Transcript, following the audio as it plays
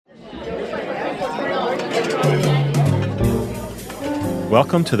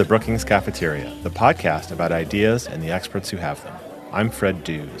Welcome to the Brookings Cafeteria, the podcast about ideas and the experts who have them. I'm Fred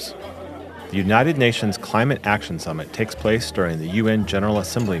Dews. The United Nations Climate Action Summit takes place during the UN General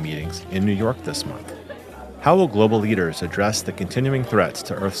Assembly meetings in New York this month. How will global leaders address the continuing threats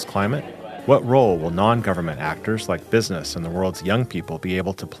to Earth's climate? What role will non-government actors like business and the world's young people be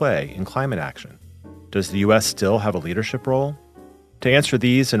able to play in climate action? Does the U.S. still have a leadership role? To answer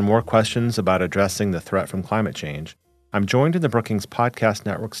these and more questions about addressing the threat from climate change, I'm joined in the Brookings Podcast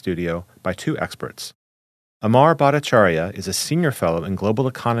Network studio by two experts. Amar Bhattacharya is a senior fellow in global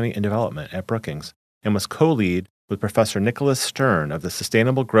economy and development at Brookings and was co-lead with Professor Nicholas Stern of the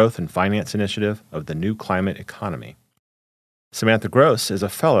Sustainable Growth and Finance Initiative of the New Climate Economy. Samantha Gross is a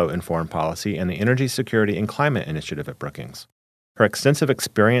fellow in foreign policy and the Energy Security and Climate Initiative at Brookings. Her extensive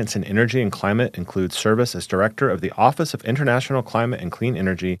experience in energy and climate includes service as director of the Office of International Climate and Clean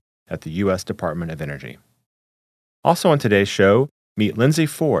Energy at the U.S. Department of Energy. Also on today's show, meet Lindsay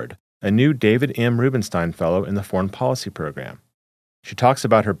Ford, a new David M. Rubenstein Fellow in the Foreign Policy Program. She talks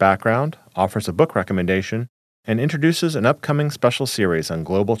about her background, offers a book recommendation, and introduces an upcoming special series on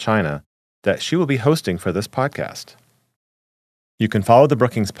global China that she will be hosting for this podcast. You can follow the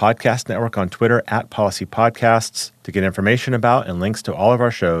Brookings Podcast Network on Twitter @PolicyPodcasts to get information about and links to all of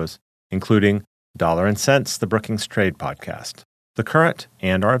our shows, including Dollar and Cents, the Brookings Trade Podcast, The Current,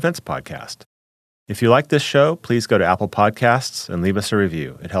 and our Events Podcast. If you like this show, please go to Apple Podcasts and leave us a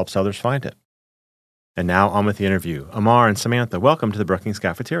review. It helps others find it. And now on with the interview. Amar and Samantha, welcome to the Brookings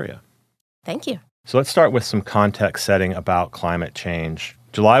Cafeteria. Thank you. So let's start with some context setting about climate change.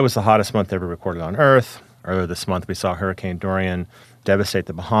 July was the hottest month ever recorded on Earth. Earlier this month, we saw Hurricane Dorian devastate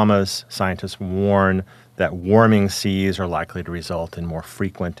the Bahamas. Scientists warn that warming seas are likely to result in more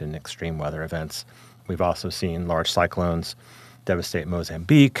frequent and extreme weather events. We've also seen large cyclones devastate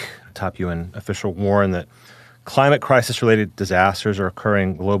Mozambique. A top UN official warned that climate crisis-related disasters are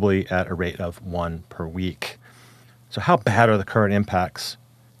occurring globally at a rate of 1 per week. So how bad are the current impacts,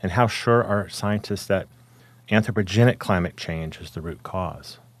 and how sure are scientists that anthropogenic climate change is the root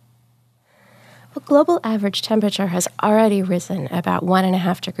cause? Well, global average temperature has already risen about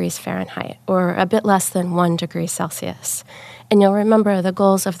 1.5 degrees Fahrenheit, or a bit less than 1 degree Celsius. And you'll remember the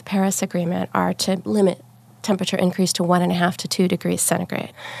goals of the Paris Agreement are to limit temperature increase to 1.5 to 2 degrees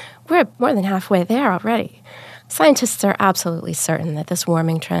centigrade. We're more than halfway there already. Scientists are absolutely certain that this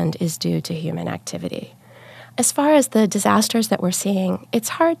warming trend is due to human activity. As far as the disasters that we're seeing, it's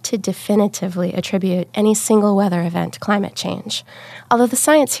hard to definitively attribute any single weather event to climate change, although the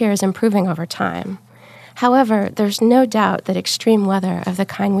science here is improving over time. However, there's no doubt that extreme weather of the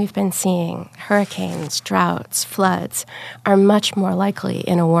kind we've been seeing, hurricanes, droughts, floods, are much more likely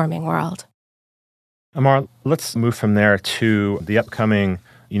in a warming world. Amar, let's move from there to the upcoming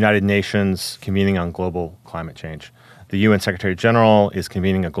United Nations convening on global climate change. The UN Secretary General is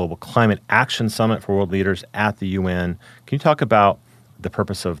convening a global climate action summit for world leaders at the UN. Can you talk about the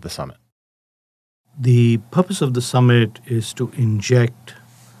purpose of the summit? The purpose of the summit is to inject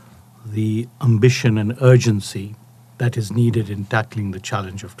the ambition and urgency that is needed in tackling the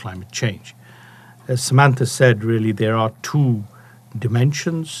challenge of climate change. As Samantha said, really, there are two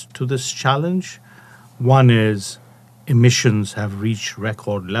dimensions to this challenge. One is emissions have reached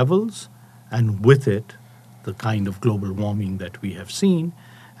record levels, and with it, the kind of global warming that we have seen.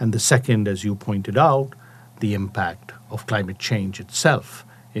 And the second, as you pointed out, the impact of climate change itself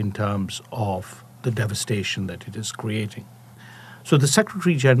in terms of the devastation that it is creating. So the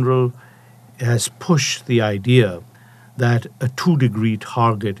Secretary General has pushed the idea that a 2-degree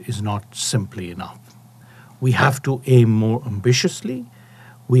target is not simply enough. We have to aim more ambitiously.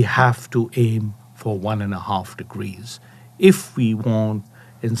 We have to aim for 1.5 degrees if we want,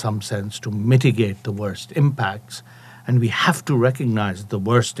 in some sense, to mitigate the worst impacts. And we have to recognize the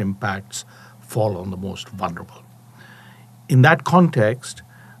worst impacts fall on the most vulnerable. In that context,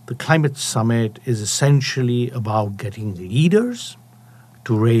 the climate summit is essentially about getting leaders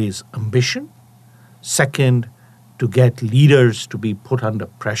to raise ambition. Second, to get leaders to be put under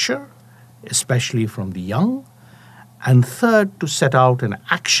pressure, especially from the young. And third, to set out an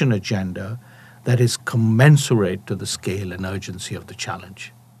action agenda that is commensurate to the scale and urgency of the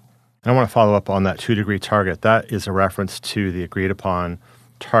challenge. I want to follow up on that 2-degree target. That is a reference to the agreed-upon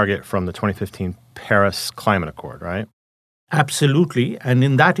target from the 2015 Paris Climate Accord, right? Absolutely. And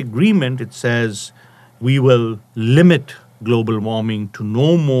in that agreement, it says we will limit global warming to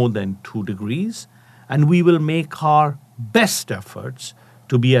no more than 2 degrees, and we will make our best efforts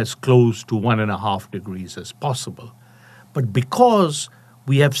to be as close to 1.5 degrees as possible. But because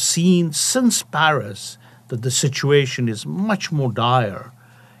we have seen since Paris that the situation is much more dire,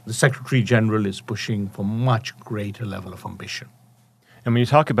 the Secretary General is pushing for much greater level of ambition. And when you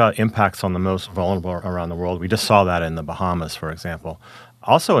talk about impacts on the most vulnerable around the world, we just saw that in the Bahamas, for example.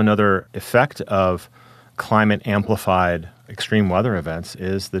 Also, another effect of climate amplified extreme weather events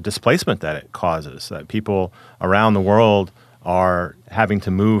is the displacement that it causes, that people around the world are having to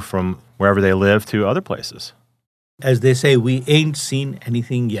move from wherever they live to other places. As they say, we ain't seen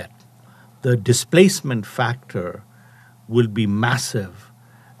anything yet. The displacement factor will be massive.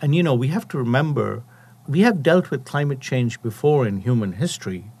 And, we have to remember, we have dealt with climate change before in human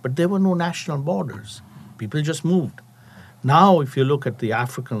history, but there were no national borders. People just moved. Now, if you look at the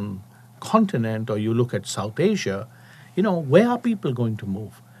African continent or you look at South Asia, where are people going to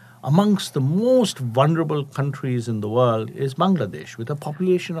move? Amongst the most vulnerable countries in the world is Bangladesh, with a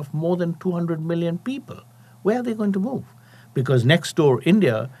population of more than 200 million people. Where are they going to move? Because next door,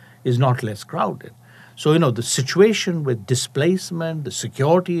 India is not less crowded. So, the situation with displacement, the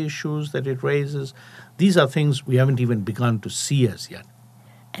security issues that it raises, these are things we haven't even begun to see as yet.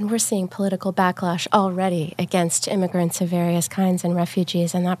 And we're seeing political backlash already against immigrants of various kinds and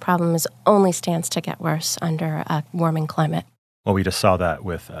refugees, and that problem only stands to get worse under a warming climate. Well, we just saw that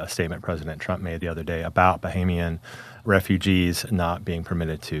with a statement President Trump made the other day about Bahamian refugees not being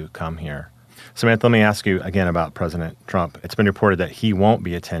permitted to come here. Samantha, let me ask you again about President Trump. It's been reported that he won't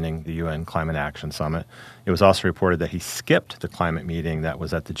be attending the UN Climate Action Summit. It was also reported that he skipped the climate meeting that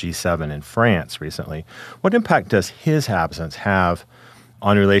was at the G7 in France recently. What impact does his absence have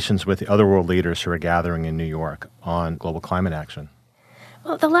on relations with the other world leaders who are gathering in New York on global climate action?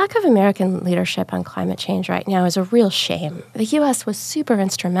 Well, the lack of American leadership on climate change right now is a real shame. The U.S. was super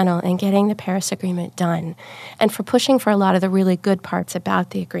instrumental in getting the Paris Agreement done and for pushing for a lot of the really good parts about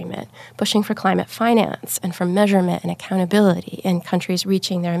the agreement, pushing for climate finance and for measurement and accountability in countries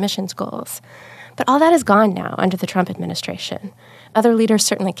reaching their emissions goals. But all that is gone now under the Trump administration. Other leaders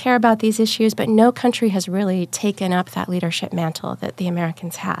certainly care about these issues, but no country has really taken up that leadership mantle that the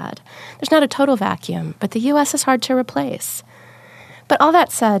Americans had. There's not a total vacuum, but the U.S. is hard to replace. But all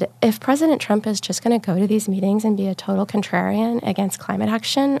that said, if President Trump is just going to go to these meetings and be a total contrarian against climate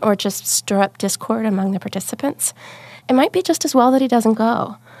action or just stir up discord among the participants, it might be just as well that he doesn't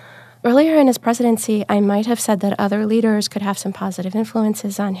go. Earlier in his presidency, I might have said that other leaders could have some positive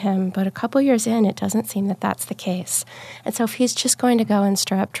influences on him, but a couple years in, it doesn't seem that that's the case. And so if he's just going to go and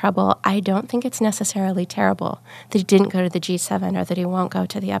stir up trouble, I don't think it's necessarily terrible that he didn't go to the G7 or that he won't go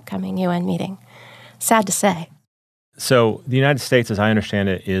to the upcoming UN meeting. Sad to say. So the United States, as I understand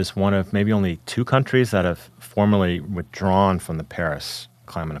it, is one of maybe only two countries that have formally withdrawn from the Paris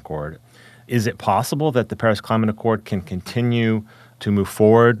Climate Accord. Is it possible that the Paris Climate Accord can continue to move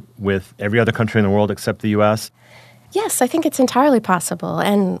forward with every other country in the world except the U.S.? Yes, I think it's entirely possible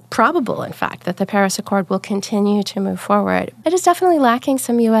and probable, in fact, that the Paris Accord will continue to move forward. It is definitely lacking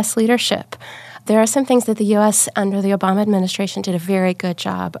some U.S. leadership. There are some things that the U.S. under the Obama administration did a very good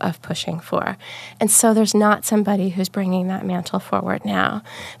job of pushing for. And so there's not somebody who's bringing that mantle forward now.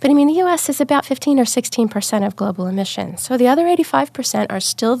 But the U.S. is about 15 or 16% of global emissions. So the other 85% are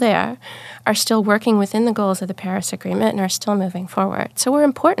still there, are still working within the goals of the Paris Agreement, and are still moving forward. So we're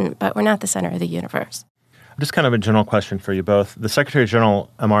important, but we're not the center of the universe. Just kind of a general question for you both. The Secretary General,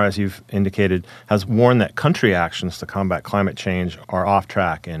 Amar, as you've indicated, has warned that country actions to combat climate change are off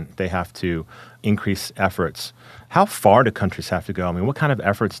track and they have to increase efforts. How far do countries have to go? What kind of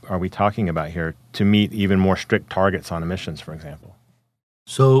efforts are we talking about here to meet even more strict targets on emissions, for example?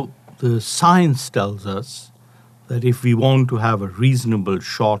 So the science tells us that if we want to have a reasonable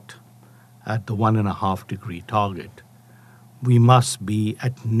shot at the 1.5 degree target, we must be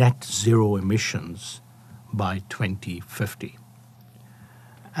at net zero emissions by 2050.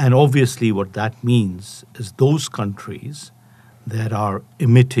 And obviously what that means is those countries that are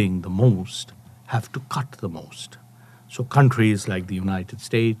emitting the most have to cut the most. So countries like the United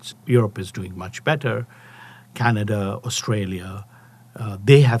States, Europe is doing much better, Canada, Australia,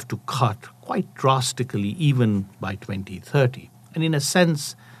 they have to cut quite drastically even by 2030. And in a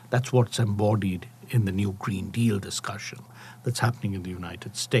sense, that's what's embodied in the new Green Deal discussion that's happening in the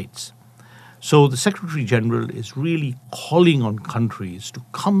United States. So the Secretary General is really calling on countries to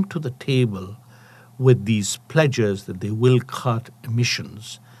come to the table with these pledges that they will cut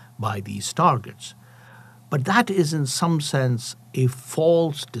emissions by these targets. But that is in some sense a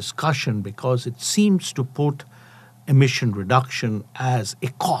false discussion because it seems to put emission reduction as a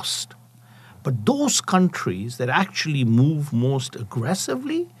cost. But those countries that actually move most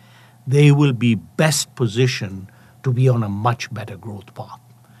aggressively, they will be best positioned to be on a much better growth path.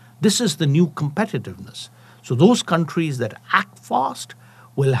 This is the new competitiveness. So those countries that act fast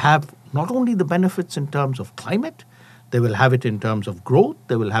will have not only the benefits in terms of climate, they will have it in terms of growth,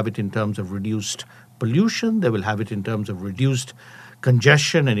 they will have it in terms of reduced pollution, they will have it in terms of reduced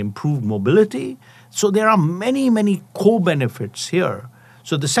congestion and improved mobility. So there are many, many co-benefits here.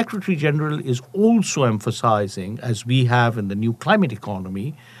 So the Secretary General is also emphasizing, as we have in the new climate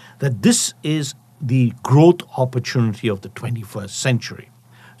economy, that this is the growth opportunity of the 21st century.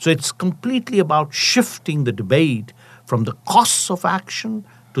 So it's completely about shifting the debate from the costs of action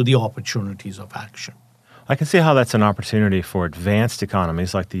to the opportunities of action. I can see how that's an opportunity for advanced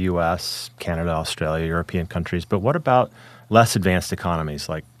economies like the U.S., Canada, Australia, European countries. But what about less advanced economies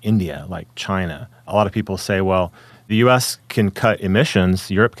like India, like China? A lot of people say, well, the U.S. can cut emissions,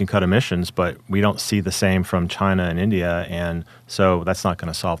 Europe can cut emissions, but we don't see the same from China and India, and so that's not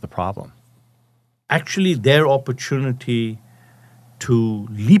going to solve the problem. Actually, their opportunity to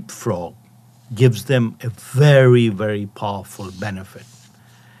leapfrog gives them a very, very powerful benefit.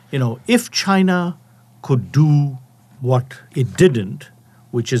 If China could do what it didn't,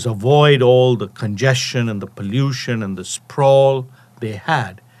 which is avoid all the congestion and the pollution and the sprawl they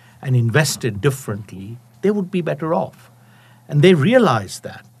had and invested differently, they would be better off. And they realize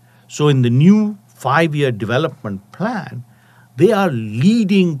that. So in the new 5-year development plan, they are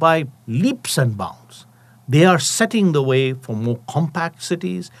leading by leaps and bounds. They are setting the way for more compact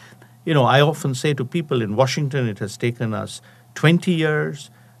cities. I often say to people in Washington, it has taken us 20 years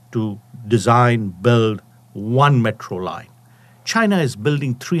to design, build one metro line. China is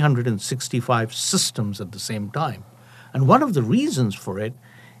building 365 systems at the same time. And one of the reasons for it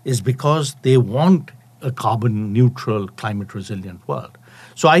is because they want a carbon neutral, climate resilient world.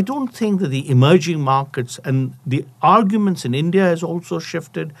 So I don't think that the emerging markets and the arguments in India has also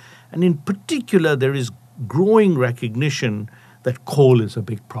shifted. And in particular, there is growing recognition that coal is a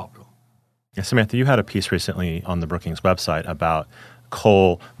big problem. Yeah, Samantha, you had a piece recently on the Brookings website about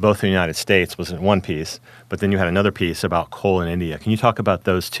coal, both in the United States was in one piece, but then you had another piece about coal in India. Can you talk about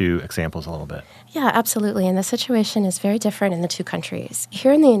those two examples a little bit? Yeah, absolutely. And the situation is very different in the two countries.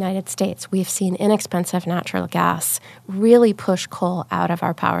 Here in the United States, we've seen inexpensive natural gas really push coal out of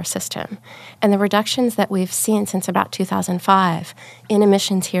our power system. And the reductions that we've seen since about 2005 in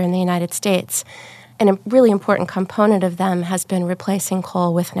emissions here in the United States, and a really important component of them has been replacing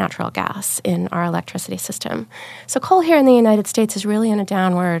coal with natural gas in our electricity system. So coal here in the United States is really in a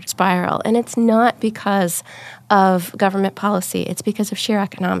downward spiral, and it's not because of government policy. It's because of sheer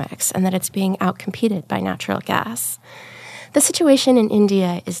economics and that it's being outcompeted by natural gas. The situation in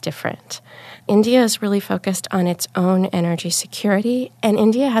India is different. India is really focused on its own energy security, and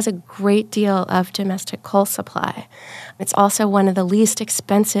India has a great deal of domestic coal supply. It's also one of the least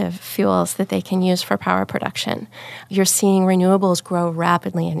expensive fuels that they can use for power production. You're seeing renewables grow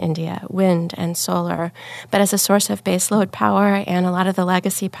rapidly in India, wind and solar. But as a source of baseload power and a lot of the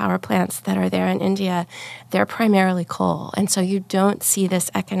legacy power plants that are there in India, they're primarily coal. And so you don't see this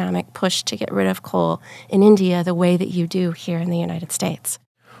economic push to get rid of coal in India the way that you do here in the United States.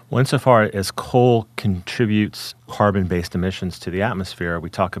 Well, insofar as coal contributes carbon-based emissions to the atmosphere, we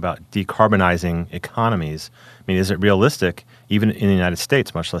talk about decarbonizing economies. I mean, is it realistic, even in the United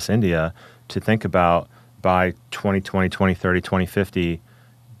States, much less India, to think about by 2020, 2030, 2050,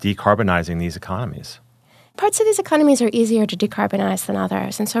 decarbonizing these economies? Parts of these economies are easier to decarbonize than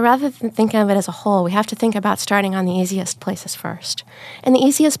others. And so rather than thinking of it as a whole, we have to think about starting on the easiest places first. And the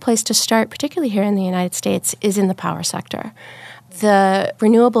easiest place to start, particularly here in the United States, is in the power sector. The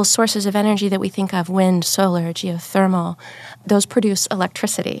renewable sources of energy that we think of, wind, solar, geothermal, those produce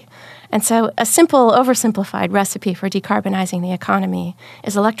electricity. And so a simple, oversimplified recipe for decarbonizing the economy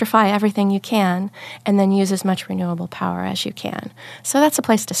is electrify everything you can and then use as much renewable power as you can. So that's a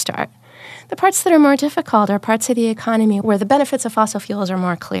place to start. The parts that are more difficult are parts of the economy where the benefits of fossil fuels are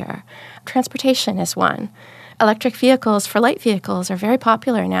more clear. Transportation is one. Electric vehicles for light vehicles are very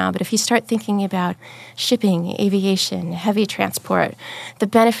popular now, but if you start thinking about shipping, aviation, heavy transport, the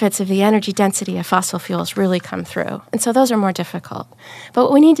benefits of the energy density of fossil fuels really come through. And so those are more difficult. But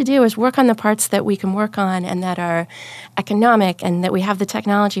what we need to do is work on the parts that we can work on and that are economic and that we have the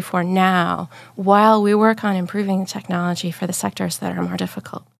technology for now, while we work on improving the technology for the sectors that are more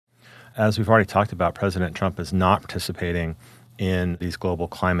difficult. As we've already talked about, President Trump is not participating in these global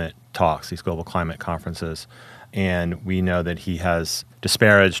climate talks, these global climate conferences. And we know that he has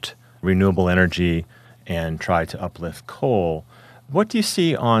disparaged renewable energy and tried to uplift coal. What do you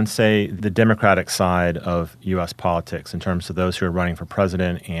see on, say, the Democratic side of U.S. politics in terms of those who are running for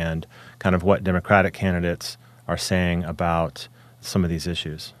president and kind of what Democratic candidates are saying about some of these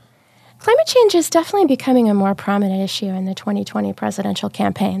issues? Climate change is definitely becoming a more prominent issue in the 2020 presidential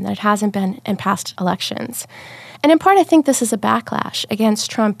campaign than it hasn't been in past elections. And in part, I think this is a backlash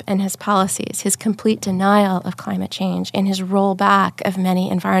against Trump and his policies, his complete denial of climate change, and his rollback of many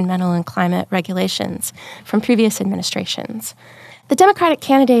environmental and climate regulations from previous administrations. The Democratic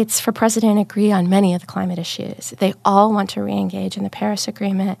candidates for president agree on many of the climate issues. They all want to re-engage in the Paris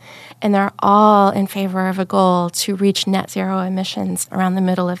Agreement, and they're all in favor of a goal to reach net zero emissions around the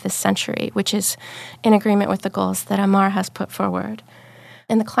middle of this century, which is in agreement with the goals that Amar has put forward.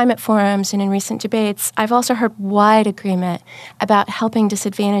 In the climate forums and in recent debates, I've also heard wide agreement about helping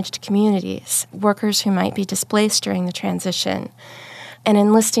disadvantaged communities, workers who might be displaced during the transition, and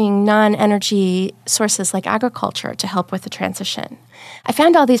enlisting non-energy sources like agriculture to help with the transition. I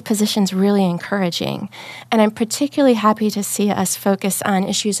found all these positions really encouraging, and I'm particularly happy to see us focus on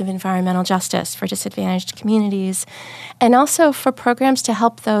issues of environmental justice for disadvantaged communities, and also for programs to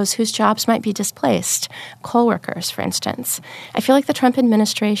help those whose jobs might be displaced, coal workers, for instance. I feel like the Trump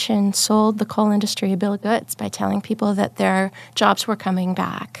administration sold the coal industry a bill of goods by telling people that their jobs were coming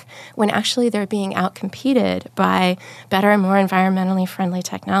back, when actually they're being outcompeted by better and more environmentally friendly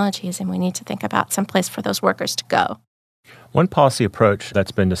technologies, and we need to think about some place for those workers to go. One policy approach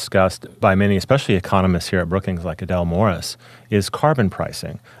that's been discussed by many, especially economists here at Brookings like Adele Morris, is carbon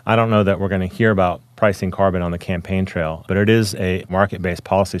pricing. I don't know that we're going to hear about pricing carbon on the campaign trail, but it is a market-based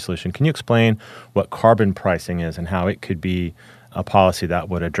policy solution. Can you explain what carbon pricing is and how it could be a policy that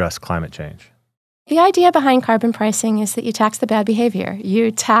would address climate change? The idea behind carbon pricing is that you tax the bad behavior.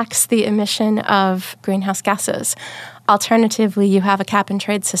 You tax the emission of greenhouse gases. Alternatively, you have a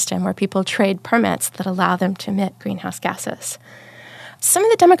cap-and-trade system where people trade permits that allow them to emit greenhouse gases. Some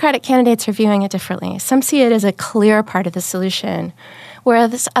of the Democratic candidates are viewing it differently. Some see it as a clear part of the solution,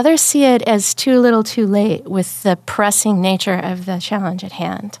 whereas others see it as too little too late with the pressing nature of the challenge at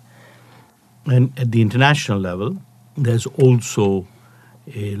hand. And at the international level, there's also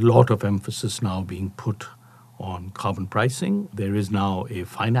a lot of emphasis now being put on carbon pricing. There is now a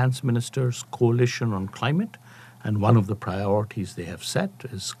finance minister's coalition on climate, and one of the priorities they have set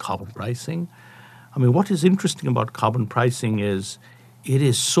is carbon pricing. I mean, what is interesting about carbon pricing is it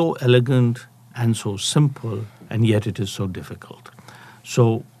is so elegant and so simple, and yet it is so difficult.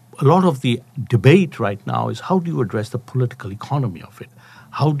 So a lot of the debate right now is how do you address the political economy of it?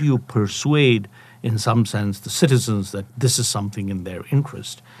 How do you persuade, in some sense, the citizens that this is something in their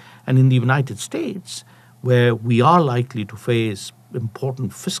interest? And in the United States, where we are likely to face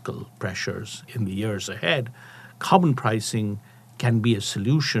important fiscal pressures in the years ahead, carbon pricing can be a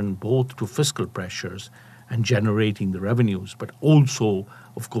solution both to fiscal pressures and generating the revenues, but also,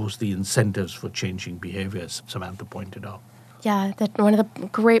 of course, the incentives for changing behaviors, Samantha pointed out. Yeah, that one of the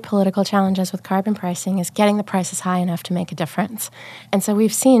great political challenges with carbon pricing is getting the prices high enough to make a difference. And so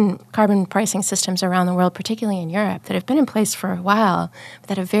we've seen carbon pricing systems around the world, particularly in Europe, that have been in place for a while, but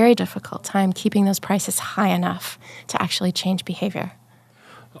that have a very difficult time keeping those prices high enough to actually change behavior.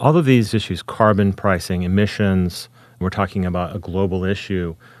 All of these issues, carbon pricing, emissions, we're talking about a global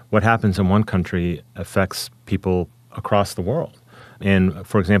issue. What happens in one country affects people across the world. And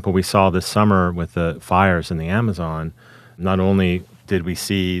for example, we saw this summer with the fires in the Amazon, not only did we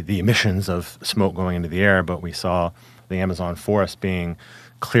see the emissions of smoke going into the air, but we saw the Amazon forest being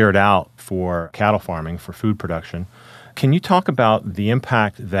cleared out for cattle farming, for food production. Can you talk about the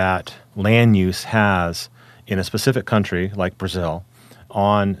impact that land use has in a specific country like Brazil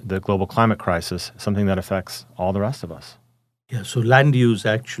on the global climate crisis, something that affects all the rest of us? Yeah, so land use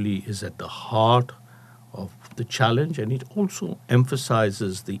actually is at the heart of the challenge, and it also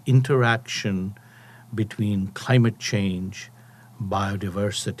emphasizes the interaction between climate change,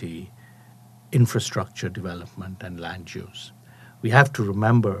 biodiversity, infrastructure development, and land use. We have to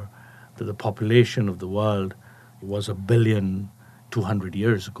remember that the population of the world was 1 billion 200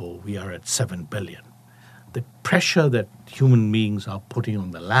 years ago. We are at 7 billion. The pressure that human beings are putting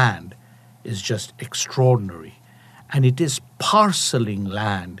on the land is just extraordinary. And it is parceling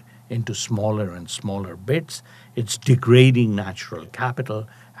land into smaller and smaller bits. It's degrading natural capital,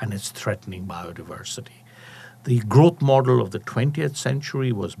 and it's threatening biodiversity. The growth model of the 20th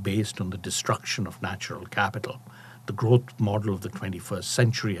century was based on the destruction of natural capital. The growth model of the 21st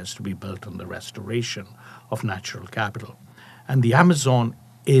century has to be built on the restoration of natural capital. And the Amazon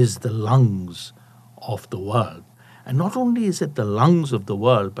is the lungs of the world. And not only is it the lungs of the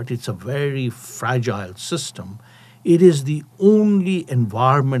world, but it's a very fragile system. It is the only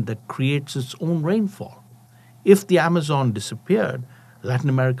environment that creates its own rainfall. If the Amazon disappeared, Latin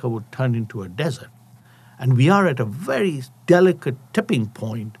America would turn into a desert. And we are at a very delicate tipping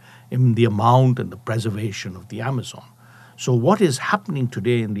point in the amount and the preservation of the Amazon. So what is happening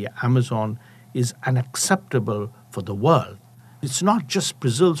today in the Amazon is unacceptable for the world. It's not just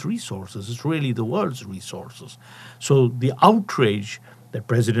Brazil's resources, it's really the world's resources. So the outrage that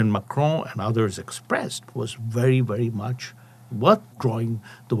President Macron and others expressed was very, very much worth drawing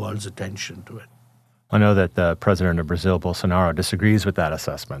the world's attention to it. I know that the president of Brazil, Bolsonaro, disagrees with that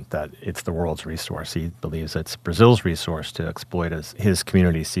assessment, that it's the world's resource. He believes it's Brazil's resource to exploit as his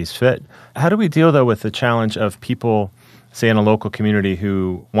community sees fit. How do we deal, though, with the challenge of people, say, in a local community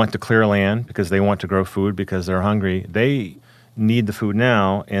who want to clear land because they want to grow food because they're hungry? They need the food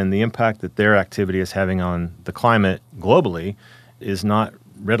now, and the impact that their activity is having on the climate globally is not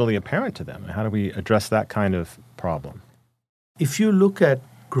readily apparent to them. How do we address that kind of problem? If you look at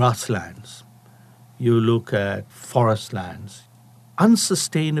grasslands, you look at forest lands,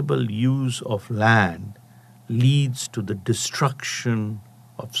 unsustainable use of land leads to the destruction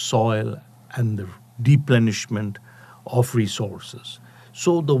of soil and the replenishment of resources.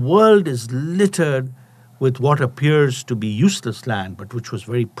 So the world is littered with what appears to be useless land, but which was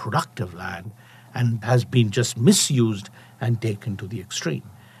very productive land and has been just misused and taken to the extreme.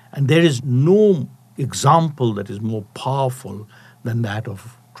 And there is no example that is more powerful than that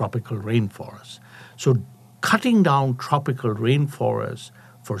of tropical rainforests. So cutting down tropical rainforests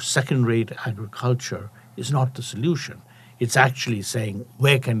for second-rate agriculture is not the solution. It's actually saying,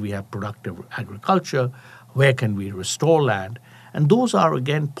 where can we have productive agriculture? Where can we restore land? And those are,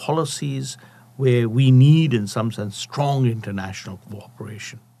 again, policies where we need, in some sense, strong international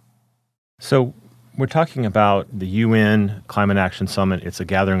cooperation. So we're talking about the UN Climate Action Summit. It's a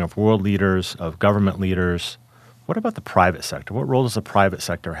gathering of world leaders, of government leaders. What about the private sector? What role does the private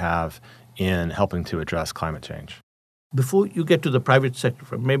sector have in helping to address climate change? Before you get to the private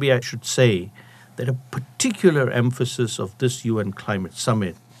sector, maybe I should say that a particular emphasis of this UN Climate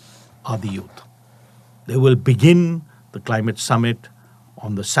Summit are the youth. They will begin the climate summit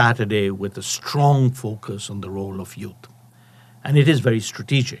on the Saturday with a strong focus on the role of youth. And it is very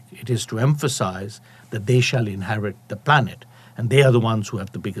strategic. It is to emphasize that they shall inherit the planet, and they are the ones who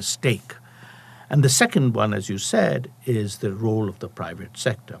have the biggest stake. And the second one, as you said, is the role of the private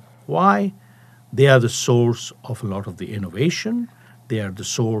sector. Why? They are the source of a lot of the innovation. They are the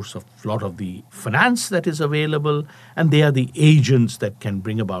source of a lot of the finance that is available, and they are the agents that can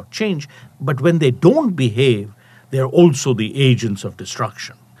bring about change. But when they don't behave, they're also the agents of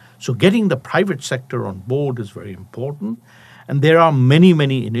destruction. So getting the private sector on board is very important. And there are many,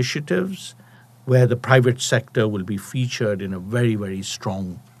 many initiatives where the private sector will be featured in a very, very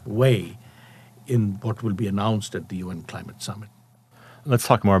strong way in what will be announced at the UN Climate Summit. Let's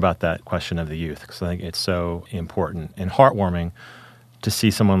talk more about that question of the youth, because I think it's so important and heartwarming to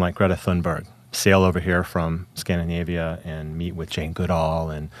see someone like Greta Thunberg sail over here from Scandinavia and meet with Jane Goodall,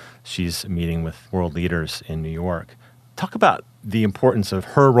 and she's meeting with world leaders in New York. Talk about the importance of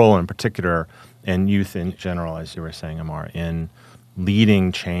her role in particular, and youth in general, as you were saying, Amar, in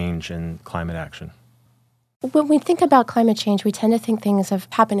leading change and climate action. When we think about climate change, we tend to think things of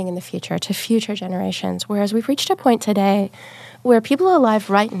happening in the future, to future generations, whereas we've reached a point today where people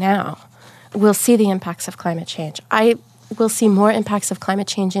alive right now will see the impacts of climate change. I will see more impacts of climate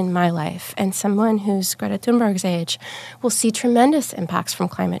change in my life, and someone who's Greta Thunberg's age will see tremendous impacts from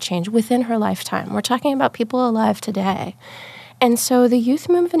climate change within her lifetime. We're talking about people alive today. And so the youth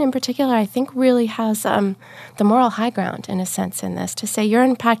movement in particular, I think, really has the moral high ground, in a sense, in this, to say you're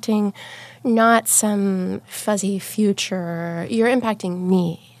impacting not some fuzzy future, you're impacting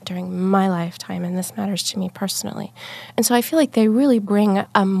me during my lifetime, and this matters to me personally. And so I feel like they really bring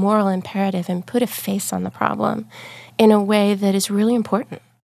a moral imperative and put a face on the problem in a way that is really important.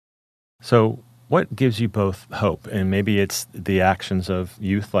 So what gives you both hope? And maybe it's the actions of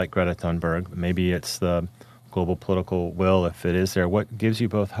youth like Greta Thunberg, maybe it's the global political will, if it is there. What gives you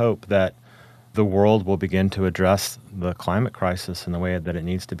both hope that the world will begin to address the climate crisis in the way that it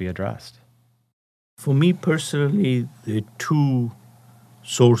needs to be addressed? For me personally, the two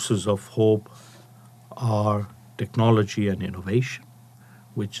sources of hope are technology and innovation,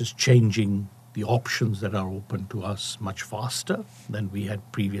 which is changing the options that are open to us much faster than we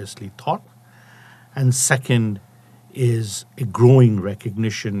had previously thought. And second is a growing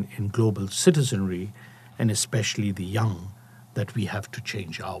recognition in global citizenry, and especially the young, that we have to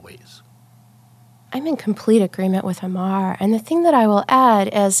change our ways. I'm in complete agreement with Amar. And the thing that I will add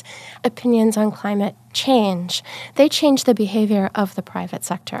is opinions on climate change. They change the behavior of the private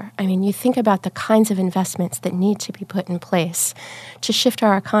sector. I mean, you think about the kinds of investments that need to be put in place to shift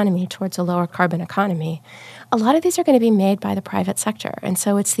our economy towards a lower carbon economy. A lot of these are going to be made by the private sector. And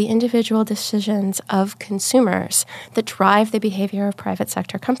so it's the individual decisions of consumers that drive the behavior of private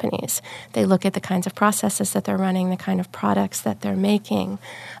sector companies. They look at the kinds of processes that they're running, the kind of products that they're making.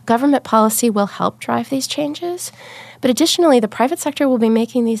 Government policy will help drive these changes, But additionally, the private sector will be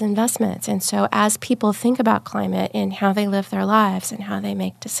making these investments. And so as people think about climate in how they live their lives and how they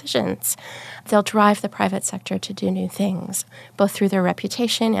make decisions, they'll drive the private sector to do new things, both through their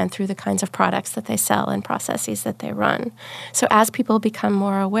reputation and through the kinds of products that they sell and processes that they run. So as people become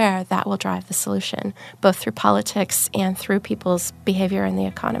more aware, that will drive the solution, both through politics and through people's behavior in the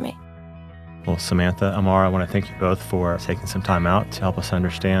economy. Well, Samantha, Amar, I want to thank you both for taking some time out to help us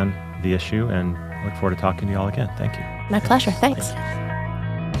understand the issue, and look forward to talking to you all again. Thank you. My pleasure. Thanks.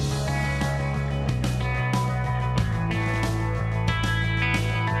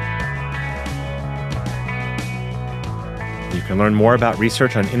 You can learn more about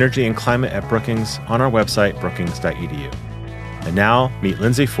research on energy and climate at Brookings on our website, brookings.edu. And now, meet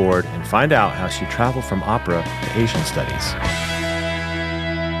Lindsay Ford and find out how she traveled from opera to Asian studies.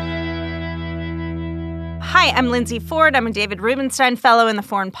 Hi, I'm Lindsay Ford. I'm a David Rubenstein Fellow in the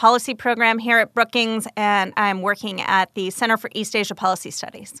Foreign Policy Program here at Brookings, and I'm working at the Center for East Asia Policy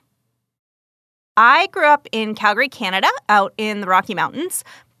Studies. I grew up in Calgary, Canada, out in the Rocky Mountains,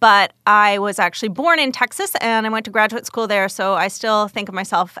 but I was actually born in Texas, and I went to graduate school there, so I still think of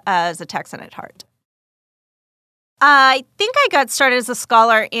myself as a Texan at heart. I think I got started as a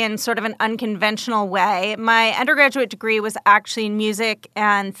scholar in sort of an unconventional way. My undergraduate degree was actually in music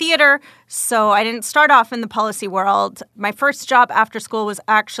and theater, so I didn't start off in the policy world. My first job after school was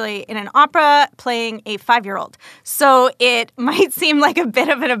actually in an opera playing a 5-year-old. So it might seem like a bit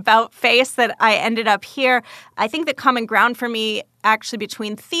of an about face that I ended up here. I think the common ground for me actually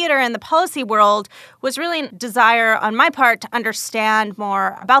between theater and the policy world was really a desire on my part to understand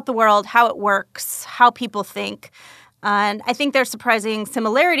more about the world, how it works, how people think. And I think there's surprising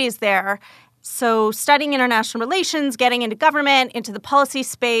similarities there. So studying international relations, getting into government, into the policy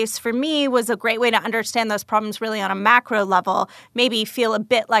space, for me was a great way to understand those problems really on a macro level, maybe feel a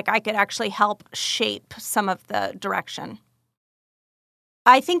bit like I could actually help shape some of the direction.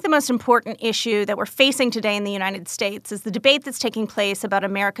 I think the most important issue that we're facing today in the United States is the debate that's taking place about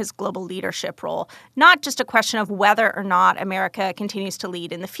America's global leadership role. Not just a question of whether or not America continues to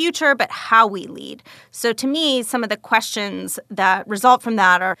lead in the future, but how we lead. So to me, some of the questions that result from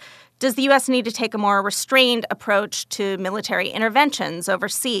that are, does the U.S. need to take a more restrained approach to military interventions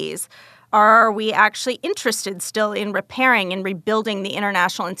overseas? Are we actually interested still in repairing and rebuilding the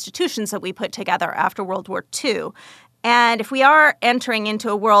international institutions that we put together after World War II? And if we are entering into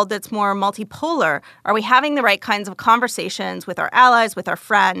a world that's more multipolar, are we having the right kinds of conversations with our allies, with our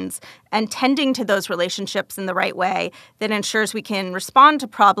friends, and tending to those relationships in the right way that ensures we can respond to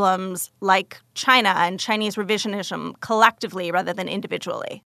problems like China and Chinese revisionism collectively rather than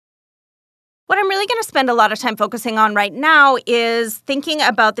individually? What I'm really going to spend a lot of time focusing on right now is thinking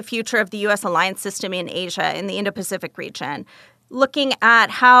about the future of the U.S. alliance system in Asia, in the Indo-Pacific region. Looking at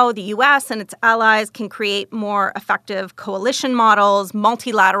how the U.S. and its allies can create more effective coalition models,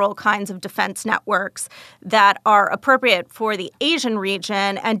 multilateral kinds of defense networks that are appropriate for the Asian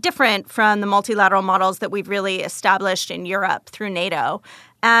region and different from the multilateral models that we've really established in Europe through NATO.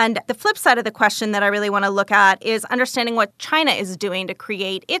 And the flip side of the question that I really want to look at is understanding what China is doing to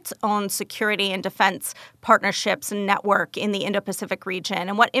create its own security and defense partnerships and network in the Indo-Pacific region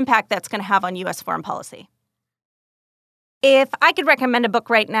and what impact that's going to have on U.S. foreign policy. If I could recommend a book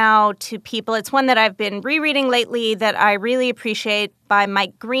right now to people, it's one that I've been rereading lately that I really appreciate by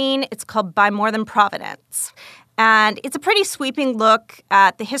Mike Green. It's called By More Than Providence. And it's a pretty sweeping look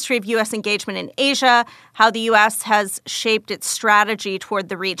at the history of U.S. engagement in Asia, how the U.S. has shaped its strategy toward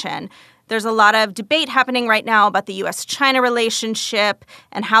the region. There's a lot of debate happening right now about the U.S.-China relationship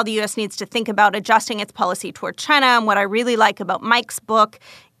and how the U.S. needs to think about adjusting its policy toward China. And what I really like about Mike's book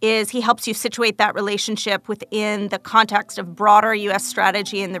is he helps you situate that relationship within the context of broader U.S.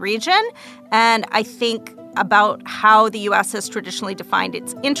 strategy in the region. And I think about how the U.S. has traditionally defined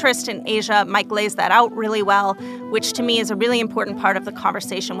its interest in Asia. Mike lays that out really well, which to me is a really important part of the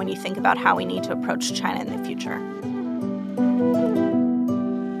conversation when you think about how we need to approach China in the future.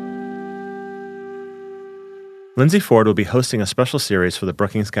 Lindsay Ford will be hosting a special series for the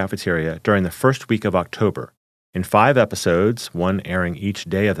Brookings Cafeteria during the first week of October. In 5 episodes, one airing each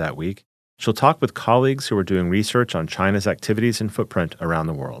day of that week, she'll talk with colleagues who are doing research on China's activities and footprint around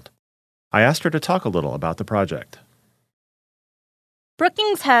the world. I asked her to talk a little about the project.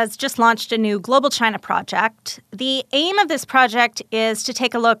 Brookings has just launched a new Global China project. The aim of this project is to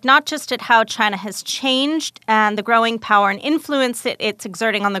take a look not just at how China has changed and the growing power and influence that it's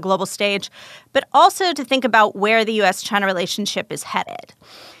exerting on the global stage, but also to think about where the U.S.-China relationship is headed.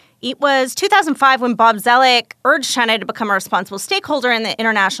 It was 2005 when Bob Zoellick urged China to become a responsible stakeholder in the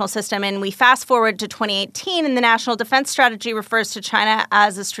international system, and we fast forward to 2018, and the National Defense Strategy refers to China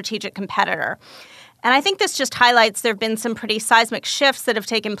as a strategic competitor. And I think this just highlights there have been some pretty seismic shifts that have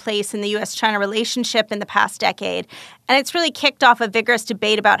taken place in the U.S.-China relationship in the past decade. And it's really kicked off a vigorous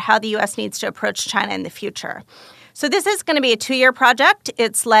debate about how the U.S. needs to approach China in the future. So this is going to be a 2-year project.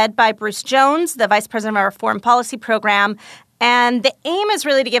 It's led by Bruce Jones, the vice president of our foreign policy program. And the aim is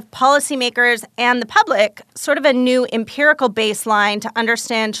really to give policymakers and the public sort of a new empirical baseline to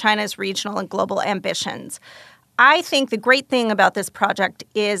understand China's regional and global ambitions. I think the great thing about this project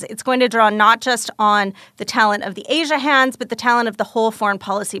is it's going to draw not just on the talent of the Asia hands, but the talent of the whole foreign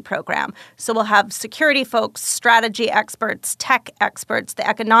policy program. So we'll have security folks, strategy experts, tech experts, the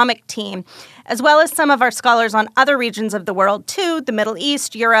economic team, as well as some of our scholars on other regions of the world too, the Middle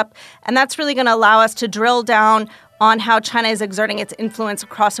East, Europe. And that's really going to allow us to drill down on how China is exerting its influence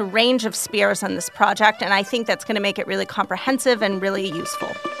across a range of spheres on this project. And I think that's going to make it really comprehensive and really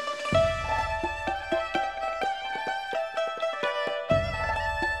useful.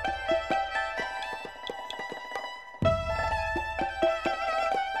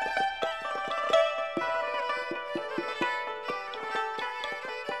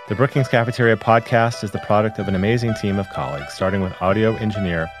 The Brookings Cafeteria podcast is the product of an amazing team of colleagues, starting with audio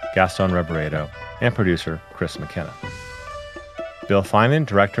engineer Gaston Reboredo and producer Chris McKenna. Bill Finan,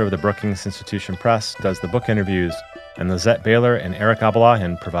 director of the Brookings Institution Press, does the book interviews, and Lizette Baylor and Eric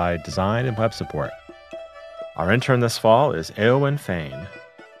Abalahin provide design and web support. Our intern this fall is Eowyn Fain.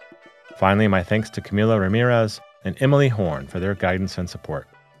 Finally, my thanks to Camila Ramirez and Emily Horn for their guidance and support.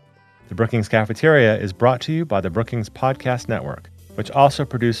 The Brookings Cafeteria is brought to you by the Brookings Podcast Network, which also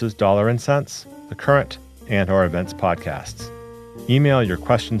produces Dollar and Cents, The Current, and our events podcasts. Email your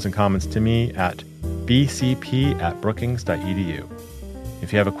questions and comments to me at bcp@brookings.edu.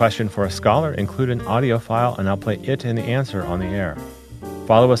 If you have a question for a scholar, include an audio file and I'll play it and the answer on the air.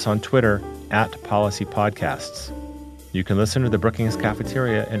 Follow us on Twitter @PolicyPodcasts. You can listen to the Brookings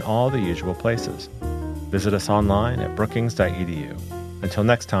Cafeteria in all the usual places. Visit us online at brookings.edu. Until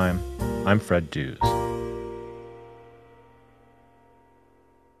next time, I'm Fred Dews.